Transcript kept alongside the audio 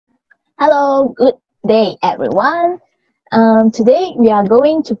Hello, good day, everyone. Today we are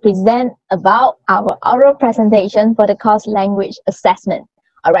going to present about our oral presentation for the course language assessment.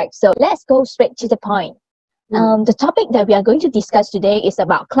 All right, so let's go straight to the point. The topic that we are going to discuss today is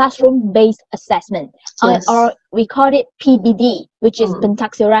about classroom-based assessment, Yes. or we call it PBD, which is Mm.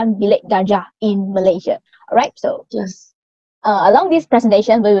 Pentaksiran Bilik Gajah in Malaysia. All right, so Yes. along this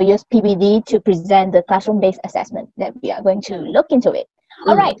presentation, we will use PBD to present the classroom-based assessment that we are going to look into it.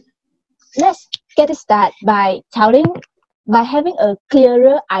 All right, let's get it started by having a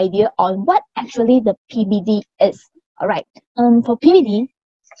clearer idea on what actually the PBD is. All right. For PBD,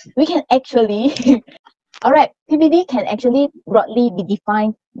 we can actually PBD can actually broadly be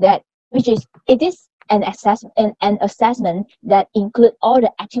defined that it is an assessment that include all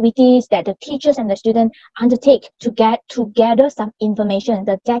the activities that the teachers and the student undertake to gather some information,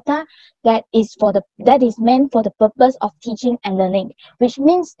 the data that is meant for the purpose of teaching and learning, which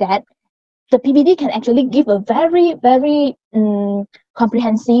means that the PBD can actually give a very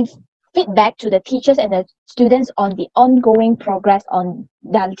comprehensive feedback to the teachers and the students on the ongoing progress on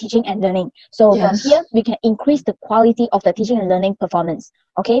their teaching and learning. So from here, we can increase the quality of the teaching and learning performance.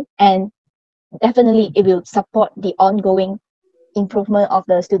 Okay, and definitely it will support the ongoing improvement of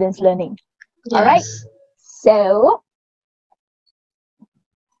the students' learning. Yes. All right. So,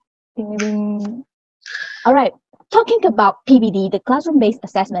 all right. Talking about PBD, the classroom-based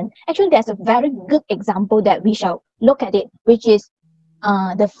assessment, actually there's a very good example that we shall look at it, which is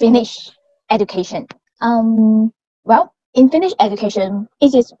the Finnish education. Well, in Finnish education,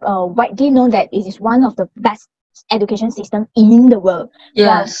 it is widely known that it is one of the best education system in the world.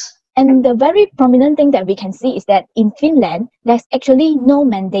 Yes. And the very prominent thing that we can see is that in Finland, there's actually no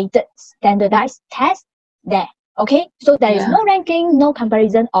mandated standardized test there. Okay, so there is no ranking, no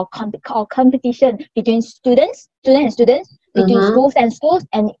comparison or competition between students and students, between schools and schools,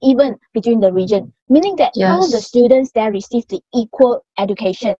 and even between the region. Meaning that all the students there receive the equal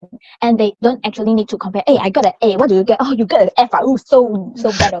education, and they don't actually need to compare. Hey, I got an A. What do you get? Oh, you got an F. Oh,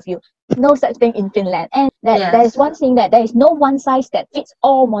 so bad of you. No such thing in Finland. And there is one thing that there is no one size that fits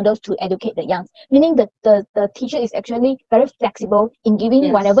all models to educate the young. Meaning that the teacher is actually very flexible in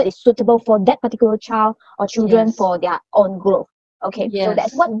giving whatever is suitable for that particular child or children for their own growth. Okay, so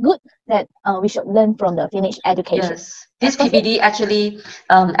that's what good that we should learn from the Finnish education. Yes. This PBD actually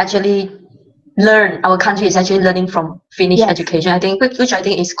learn, our country is actually learning from Finnish education. I think, which I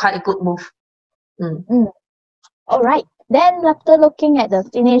think is quite a good move. All right. Then after looking at the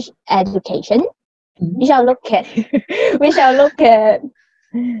Finnish education, we shall look at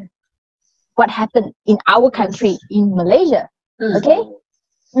what happened in our country, in Malaysia. Okay.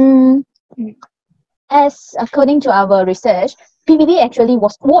 As according to our research, PBD actually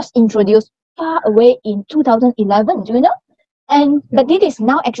was introduced far away in 2011. Do you know? But it is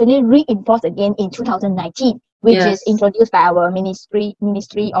now actually reinforced again in 2019, which is introduced by our Ministry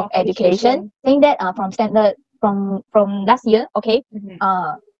of Education, saying that from last year, okay,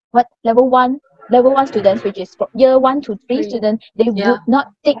 what level one students, which is from year 1 to 3 students, they would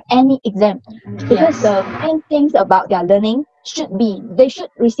not take any exam, because the main things about their learning they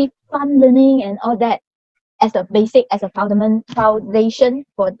should receive fun learning and all that as a basic, as a foundation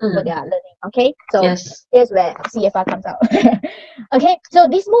for their learning. Okay, so here's where CFR comes out. Okay, so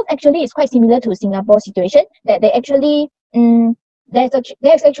this move actually is quite similar to Singapore situation, that they actually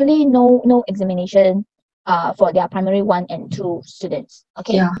there's actually no examination for their primary 1 and 2 students.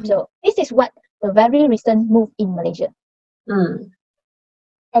 Okay, so this is what the very recent move in Malaysia.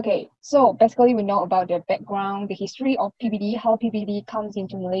 Okay, so basically we know about the background, the history of PBD, how PBD comes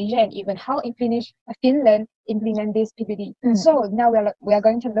into Malaysia, and even how in Finland implement this PBD. So now we are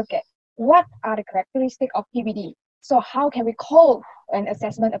going to look at what are the characteristics of PBD. So how can we call an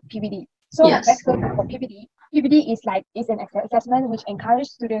assessment of PBD? So basically for PBD is an assessment which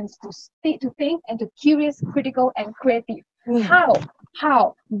encourages students to think and to curious, critical, and creative. How?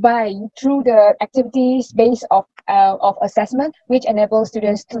 Through the activities based of assessment, which enables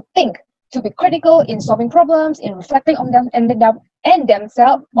students to think, to be critical in solving problems, in reflecting on them and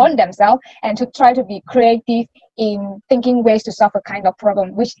themselves, and to try to be creative in thinking ways to solve a kind of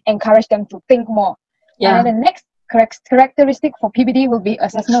problem, which encourage them to think more. And then the next characteristic for PBD will be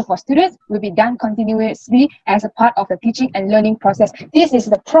assessment for students will be done continuously as a part of the teaching and learning process. This is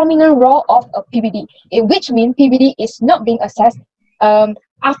the prominent role of a PBD, which means PBD is not being assessed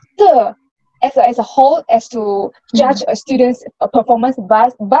after as a whole as to judge a student's performance,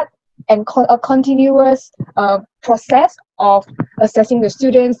 but a continuous process of assessing the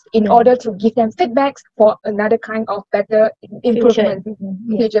students in order to give them feedbacks for another kind of better improvement,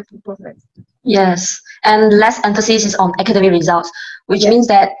 future improvements. Yes, and less emphasis is on academic results, which means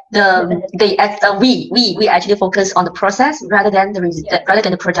that we actually focus on the process rather than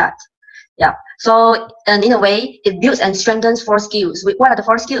the product. Yeah. So, and in a way, it builds and strengthens four skills. What are the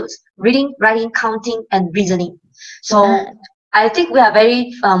four skills? Reading, writing, counting, and reasoning. So, I think we are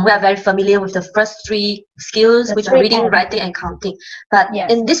very familiar with the first three skills, which are reading, writing, and counting. But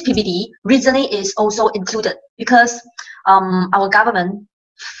in this PPD, reasoning is also included because our government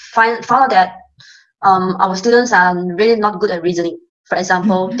found out that our students are really not good at reasoning. For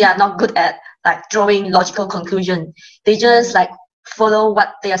example, they are not good at like drawing logical conclusion. They just like follow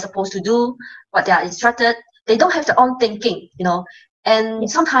what they are supposed to do, what they are instructed. They don't have their own thinking, you know. And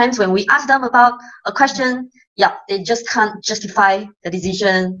sometimes when we ask them about a question, they just can't justify the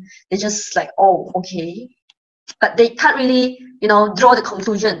decision. They just like, oh, okay. But they can't really, you know, draw the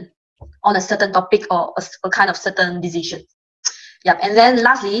conclusion on a certain topic or a kind of certain decision. And then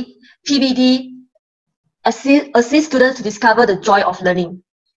lastly, PBD assist students to discover the joy of learning.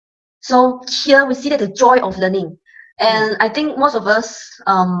 So here we see that the joy of learning. And I think most of us,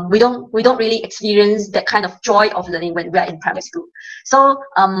 we don't really experience that kind of joy of learning when we are in primary school. So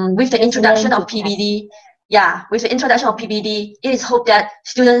with the introduction of PBD, it is hoped that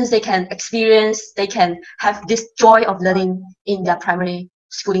students, they can experience, they can have this joy of learning in their primary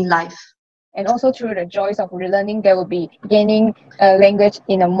schooling life. And also through the joys of relearning, they will be gaining language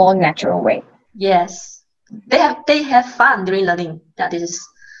in a more natural way. Yes, they have fun during learning. This is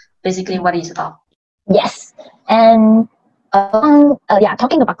basically what it's about. Yes, and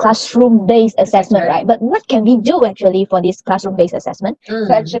talking about classroom-based assessment, right? But what can we do actually for this classroom-based assessment?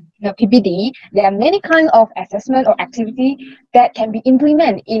 Such as PBD, there are many kinds of assessment or activity that can be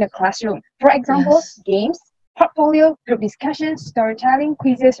implemented in a classroom. For example, games, portfolio, group discussions, storytelling,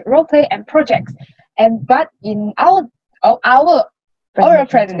 quizzes, role play, and projects. But in our oral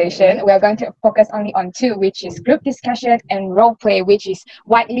presentation, we are going to focus only on two, which is group discussion and role play, which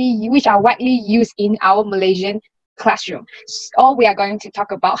are widely used in our Malaysian classroom. So we are going to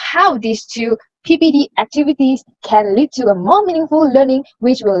talk about how these two PBD activities can lead to a more meaningful learning,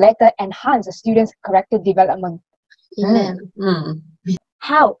 which will later enhance the students' character development.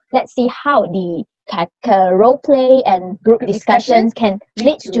 How? Let's see how the role play and group discussions can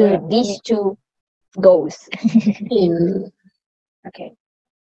lead to these two goals. Okay.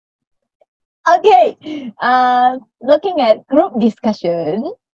 Looking at group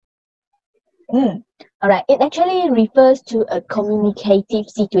discussion. All right. It actually refers to a communicative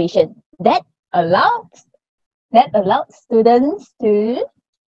situation that allows students to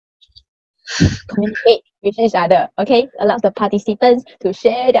communicate with each other. Okay, allows the participants to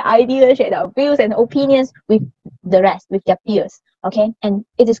share their ideas, share their views and opinions with the rest, with their peers. Okay, and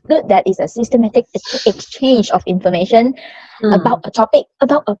it is good that it's a systematic exchange of information about a topic,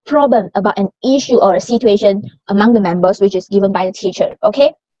 about a problem, about an issue or a situation among the members, which is given by the teacher.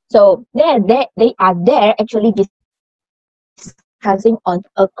 Okay, so they are there actually discussing on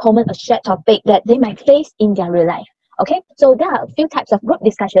a common, a shared topic that they might face in their real life. Okay, so there are a few types of group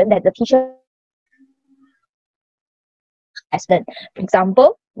discussion that the teacher assessment. For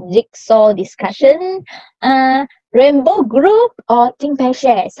example, jigsaw discussion, rainbow group, or think pair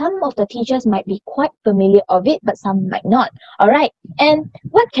share. Some of the teachers might be quite familiar of it, but some might not. All right, and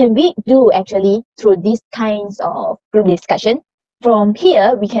what can we do actually through these kinds of group discussion? From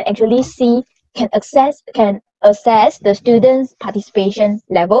here, we can actually see, can assess the students' participation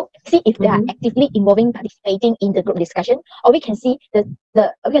level, see if they are actively participating in the group discussion, or we can see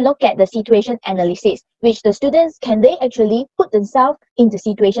look at the situation analysis, which the students, can they actually put themselves in the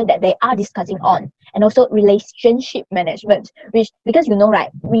situation that they are discussing on, and also relationship management, which, because you know,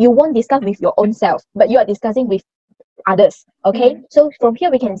 right, you won't discuss with your own self, but you are discussing with others. Okay, so from here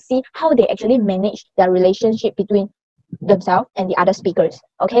we can see how they actually manage their relationship between themselves and the other speakers.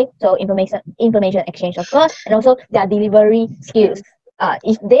 Okay, so information exchange, of course, and also their delivery skills.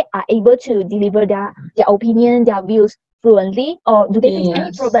 If they are able to deliver their opinion, their views fluently, or do they face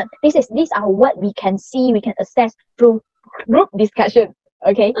any problem? These are what we can see, we can assess through group discussion.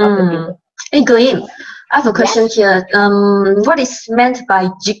 Okay. Hey, Glenn, I have a question here. What is meant by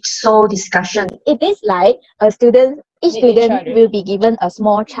jigsaw discussion? It is like each student will be given a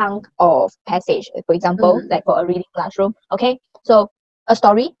small chunk of passage. For example, like for a reading classroom. Okay, so a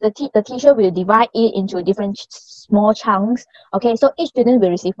story, the teacher will divide it into different small chunks. Okay, so each student will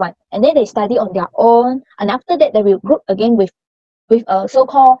receive one, and then they study on their own, and after that they will group again with a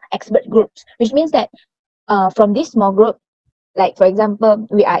so-called expert groups, which means that from this small group, like for example,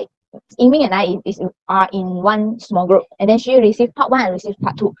 we are Yiming and I are in one small group, and then she received part 1 and received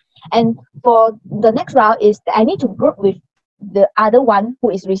part 2. And for the next round is that I need to group with the other one who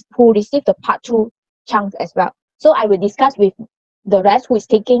received the part 2 chunks as well. So I will discuss with the rest who is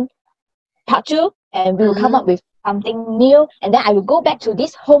taking part 2, and we will come up with something new, and then I will go back to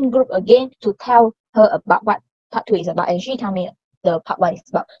this home group again to tell her about what part 2 is about, and she tell me the part 1 is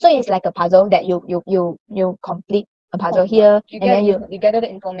about. So it's like a puzzle that you complete a puzzle here, you and then you gather the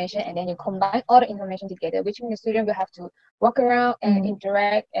information, and then you combine all the information together, which means the student will have to walk around and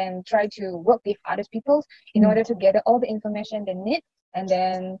interact and try to work with other people in order to gather all the information they need, and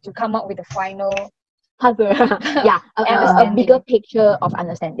then to come up with the final puzzle. Yeah, a bigger picture of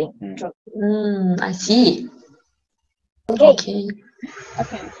understanding. True. I see. Okay.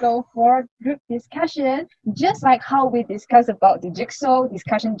 Okay, so for group discussion, just like how we discussed about the jigsaw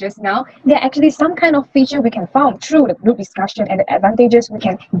discussion just now, there are actually some kind of feature we can find through the group discussion and the advantages we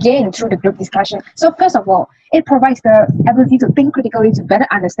can gain through the group discussion. So first of all, it provides the ability to think critically to better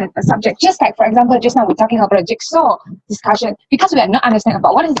understand a subject. Just like, for example, just now we're talking about a jigsaw discussion, because we are not understanding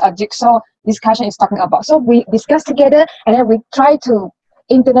about what is a jigsaw discussion is talking about. So we discuss together, and then we try to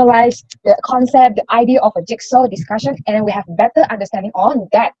internalize the concept, the idea of a jigsaw discussion, and then we have better understanding on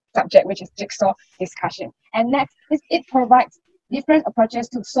that subject, which is jigsaw discussion. And next, it provides different approaches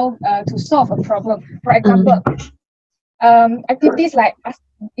to solve a problem. For example, activities like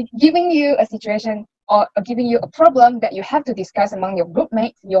giving you a situation or giving you a problem that you have to discuss among your group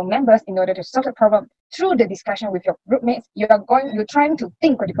mates, your members, in order to solve the problem. Through the discussion with your group mates, you're trying to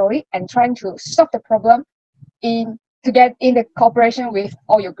think critically and trying to solve the problem to get in the cooperation with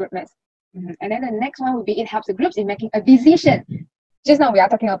all your group mates. And then the next one would be it helps the groups in making a decision. Just now we are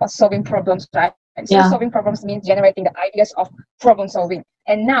talking about solving problems, right? So solving problems means generating the ideas of problem solving.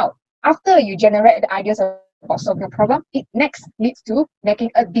 And now, after you generate the ideas about solving a problem, it next leads to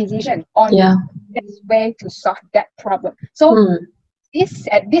making a decision on the best way to solve that problem. So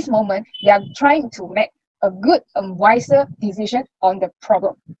at this moment, they are trying to make a good and wiser decision on the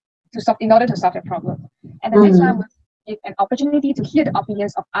problem in order to solve the problem. And the next one will give an opportunity to hear the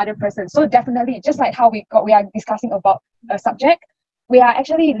opinions of other persons. So definitely, just like how we are discussing about a subject, we are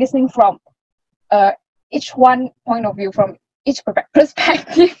actually listening from each one point of view, from each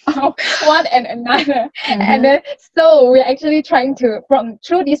perspective of one and another. And then, so we're actually trying to,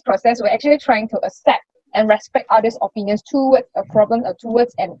 through this process, we're actually trying to accept and respect others' opinions towards a problem or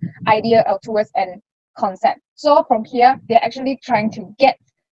towards an idea or towards an concept. So from here, they're actually trying to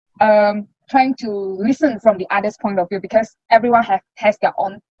listen from the other's point of view, because everyone has their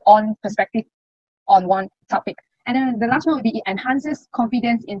own perspective on one topic. And then the last one would be it enhances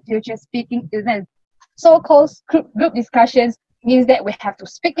confidence in future speaking events. So-called group discussions means that we have to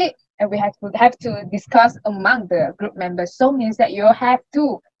speak it, and we have to discuss among the group members. So means that you have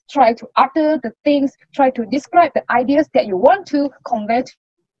to try to utter the things, try to describe the ideas that you want to convey to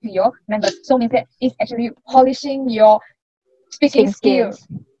your members. So means that it's actually polishing your speaking skills.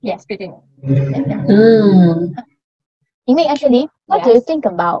 Yeah, speaking. Yiming, actually, what do you think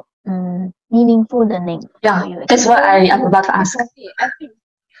about meaningful learning? Yeah, that's what I am about to ask. I think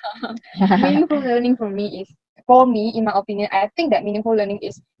meaningful learning for me, in my opinion, I think that meaningful learning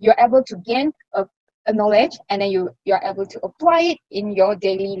is you're able to gain a knowledge, and then you're able to apply it in your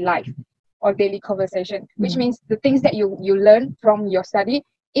daily life or daily conversation, which means the things that you learn from your study,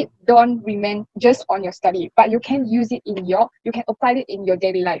 it don't remain just on your study, but you can use it you can apply it in your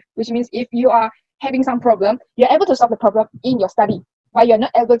daily life, which means if you are having some problem, you're able to solve the problem in your study, but you're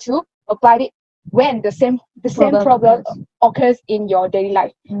not able to apply it when the same problem occurs in your daily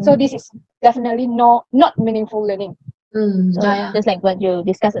life. So this is definitely not meaningful learning. Just like what you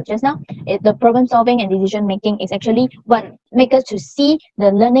discussed just now, the problem solving and decision making is actually what makes us to see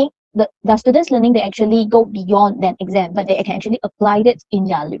the learning. The students learning, they actually go beyond that exam, but they can actually apply it in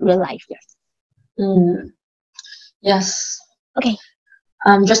their real life. Yes. Okay.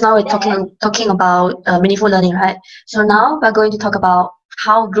 Just now we're talking about meaningful learning, right? So now we're going to talk about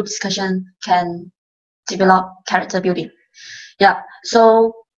how group discussion can develop character building. Yeah.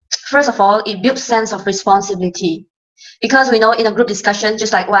 So first of all, it builds sense of responsibility, because we know in a group discussion,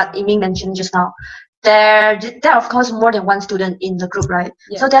 just like what Yiming mentioned just now, there are of course more than one student in the group, right?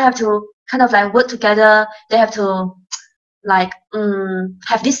 So they have to kind of like work together. They have to like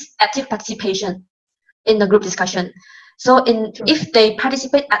have this active participation in the group discussion. So if they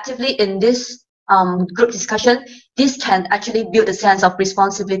participate actively in this group discussion, this can actually build a sense of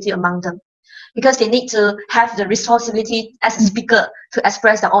responsibility among them, because they need to have the responsibility as a speaker to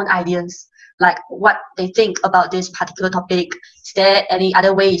express their own ideas, like what they think about this particular topic. Is there any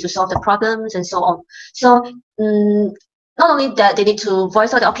other way to solve the problems, and so on. So not only that they need to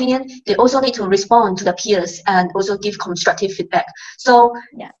voice out their opinion, they also need to respond to the peers and also give constructive feedback. So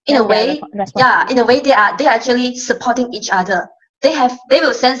in a way, they are actually supporting each other. They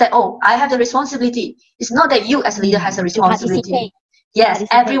will sense that, oh, I have the responsibility. It's not that you as a leader has a responsibility. Yes,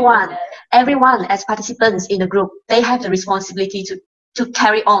 everyone as participants in the group, they have the responsibility to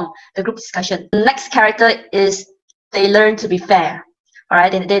carry on the group discussion. The next character is they learn to be fair. All right,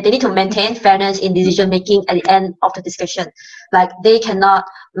 they need to maintain fairness in decision making at the end of the discussion. Like they cannot,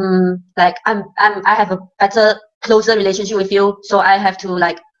 like I have a better, closer relationship with you, so I have to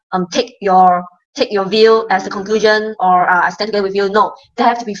like take your view as the conclusion, or I stand together with you. No, they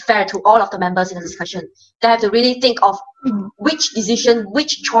have to be fair to all of the members in the discussion. They have to really think of which decision,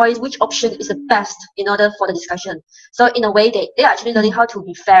 which choice, which option is the best in order for the discussion. So in a way, they're actually learning how to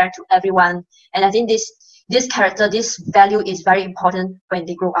be fair to everyone. And I think this character, this value is very important when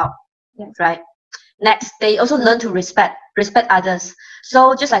they grow up, right? Next, they also learn to respect others.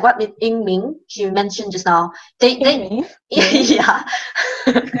 So just like what Ying Ming, she mentioned just now, they yeah,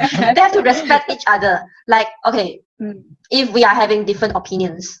 they have to respect each other. Like, okay, if we are having different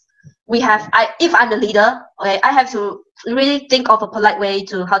opinions, if I'm the leader, okay, I have to really think of a polite way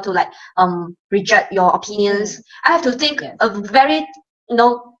to how to like reject your opinions. I have to think of very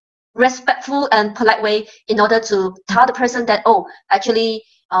respectful and polite way in order to tell the person that, oh, actually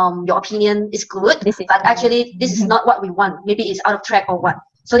your opinion is good, but actually this is not what we want. Maybe it's out of track or what.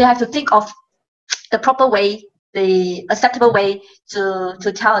 So they have to think of the proper way, the acceptable way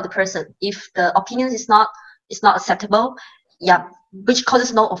to tell the person if the opinion is not acceptable, which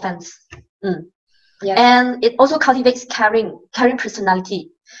causes no offense. And it also cultivates caring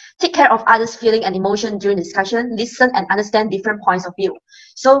personality. Take care of others' feeling and emotion during discussion. Listen and understand different points of view.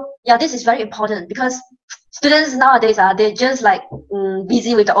 So this is very important because students nowadays they're just like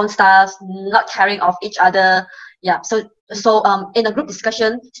busy with their own stuff, not caring of each other. So in a group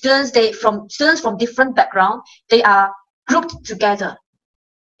discussion, students from different background, they are grouped together.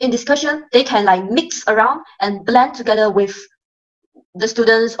 In discussion, they can like mix around and blend together with the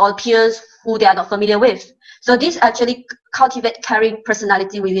students or peers who they are not familiar with. So this actually cultivate caring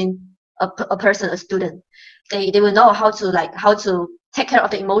personality within a person, a student. They will know how to take care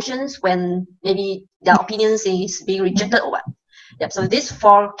of the emotions when maybe their opinions is being rejected or what. So these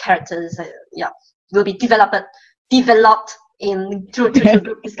 4 characters will be developed through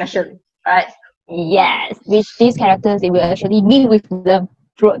group discussion, right? Yes, with these characters, they will actually meet with them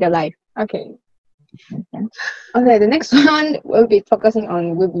throughout their life. Okay. Okay, the next one will be focusing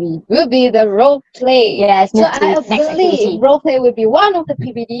on will be the role play. Yes, so I believe role play will be one of the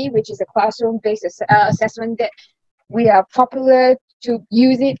PBD, which is a classroom-based assessment that we are popular to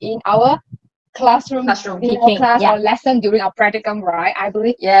use it in our classroom class or lesson during our practicum, right? I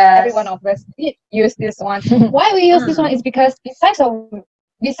believe every one of us did use this one. Why we use this one is because besides of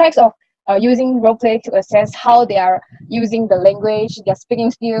using role play to assess how they are using the language, their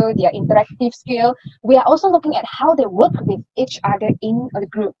speaking skill, their interactive skill, we are also looking at how they work with each other in a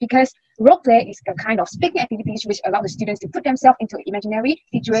group, because role play is a kind of speaking activities which allow the students to put themselves into an imaginary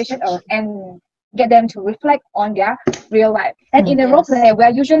situation and get them to reflect on their real life. And in the role play, we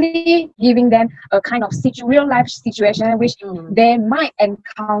are usually giving them a kind of real life situation which they might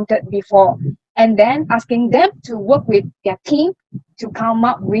encounter before, and then asking them to work with their team to come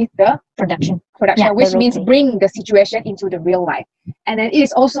up with the production, which means bring the situation into the real life. And then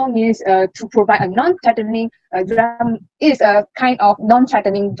it also means to provide a non-threatening drama. It is a kind of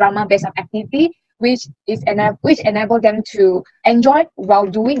non-threatening drama-based activity which enable them to enjoy while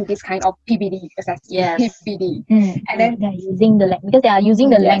doing this kind of PBD assessment. PBD. And then they're using because they are using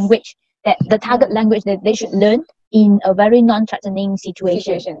the language, that the target language that they should learn in a very non-threatening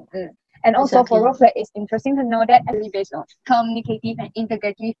situation. And also for role play, it's interesting to know that it's based on communicative and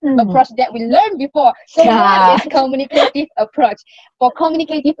integrative approach that we learned before. So what is communicative approach? For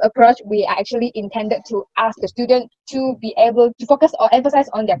communicative approach, we are actually intended to ask the student to be able to focus or emphasize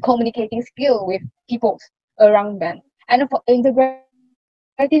on their communicating skill with people around them. And for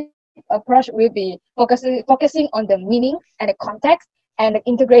integrative approach, will be focusing on the meaning and the context and the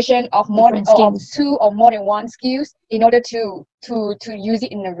integration of two or more than one skills in order to use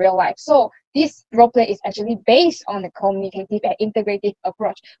it in the real life. So this role play is actually based on the communicative and integrative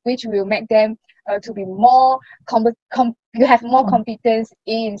approach, which will make them to be more you have more competence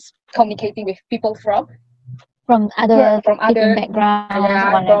in communicating with people from other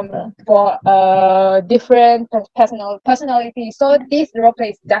backgrounds, for different personalities. So this role play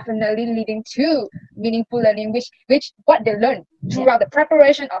is definitely leading to meaningful learning, which what they learn throughout the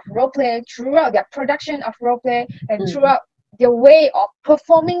preparation of role play, throughout their production of role play, and throughout their way of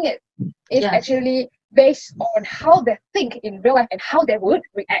performing it is actually based on how they think in real life and how they would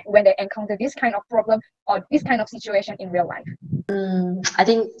react when they encounter this kind of problem or this kind of situation in real life. I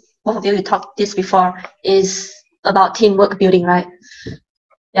think both of you talked this before is about teamwork building, right?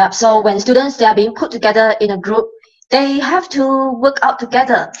 Yeah. So when students, they are being put together in a group, they have to work out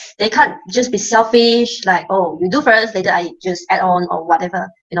together. They can't just be selfish, like, oh, you do first, later I just add on or whatever.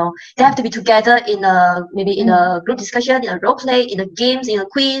 You know, they have to be together in a maybe in a group discussion, in a role play, in a games, in a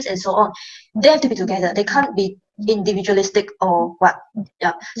quiz, and so on. They have to be together. They can't be individualistic or what.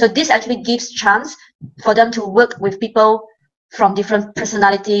 Yeah. So this actually gives chance for them to work with people from different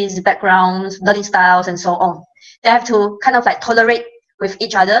personalities, backgrounds, learning styles, and so on. They have to kind of like tolerate with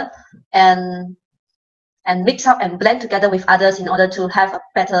each other and mix up and blend together with others in order to have a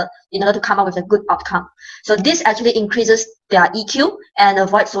better, in order to come up with a good outcome. So this actually increases their EQ and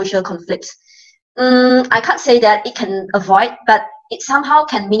avoid social conflicts. I can't say that it can avoid, but it somehow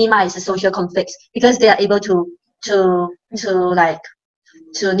can minimize the social conflicts because they are able to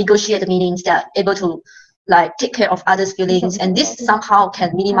negotiate the meanings. They are able to like take care of others' feelings, and this somehow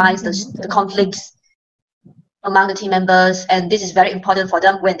can minimize the conflicts among the team members. And this is very important for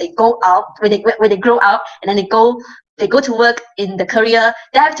them when they go out, when they grow up, and then they go to work in the career.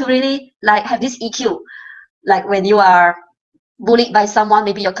 They have to really like have this EQ. Like when you are bullied by someone,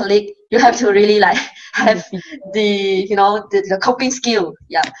 maybe your colleague, you have to really like have the coping skill.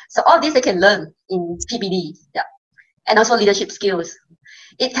 Yeah. So all this they can learn in PBD. Yeah. And also leadership skills.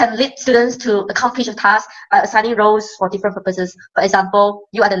 It can lead students to accomplish a task by assigning roles for different purposes. For example,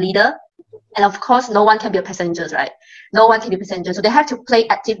 you are the leader, and of course, no one can be a passenger, right? No one can be a passenger. So they have to play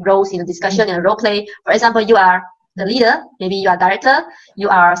active roles in a discussion, in a role play. For example, you are the leader, maybe you are director, you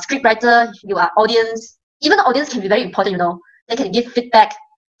are scriptwriter, you are audience. Even the audience can be very important, you know. They can give feedback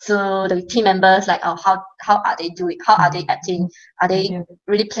to the team members, like, oh, how are they doing? How are they acting? Are they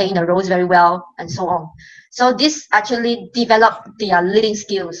really playing the roles very well? And so on. So this actually develop their leading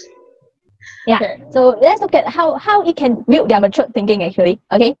skills. Yeah. Okay. So let's look at how it can build their mature thinking actually.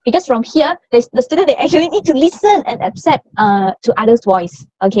 Okay. Because from here, the student, they actually need to listen and accept to others' voice.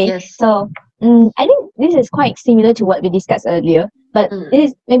 Okay. Yes. So I think this is quite similar to what we discussed earlier. But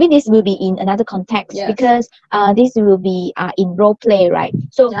maybe this will be in another context because this will be in role play, right?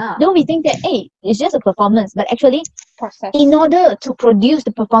 So don't we think that hey, it's just a performance, but actually process. In order to produce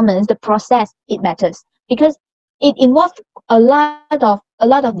the performance, the process, it matters because it involves a lot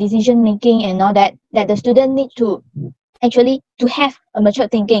of decision making and all that the student need to actually to have a mature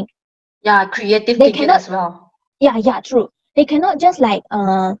thinking. Yeah, creative thinking as well. Yeah, true. They cannot just like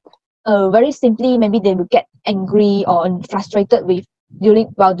very simply maybe they will get angry or frustrated with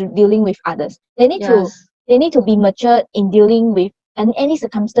dealing with others. They need to be mature in dealing with any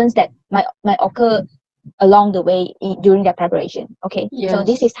circumstance that might occur along the way during their preparation. Okay. So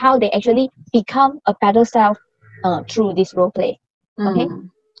this is how they actually become a better self through this role play. Okay.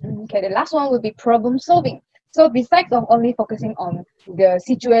 Okay, the last one will be problem solving. So besides of only focusing on the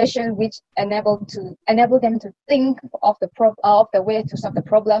situation which enable them to think of the way to solve the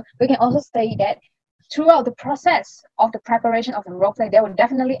problem, we can also say that throughout the process of the preparation of the role play, they will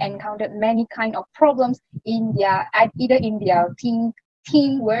definitely encounter many kind of problems in their either in their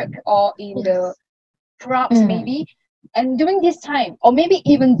teamwork or in the props maybe. And during this time, or maybe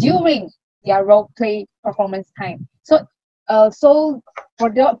even during their role play performance time. So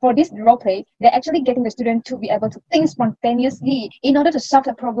for this role play, they're actually getting the student to be able to think spontaneously in order to solve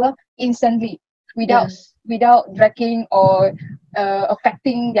the problem instantly without dragging or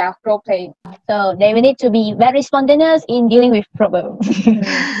affecting their role play. So they will need to be very spontaneous in dealing with problems.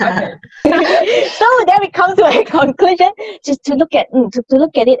 Okay. So then we come to a conclusion, just to look at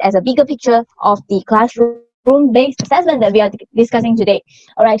it as a bigger picture of the classroom-based assessment that we are discussing today.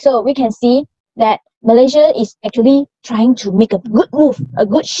 All right, so we can see that Malaysia is actually trying to make a good move, a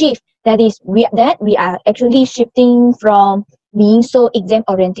good shift. That we are actually shifting from being so exam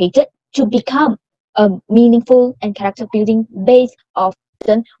orientated to become a meaningful and character building base of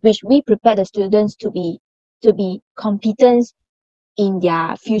which we prepare the students to be competent in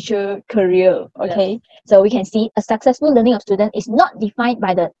their future career. Okay, so we can see a successful learning of student is not defined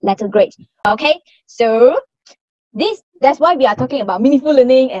by the letter grade. Okay, so that's why we are talking about meaningful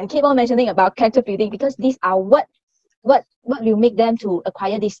learning and keep on mentioning about character building, because these are what will make them to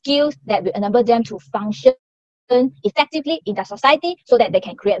acquire these skills that will enable them to function effectively in the society so that they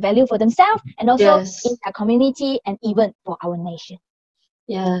can create value for themselves and also in their community and even for our nation.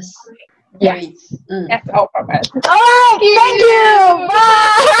 Yes. That's all from us. All right. Thank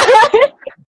you. Bye.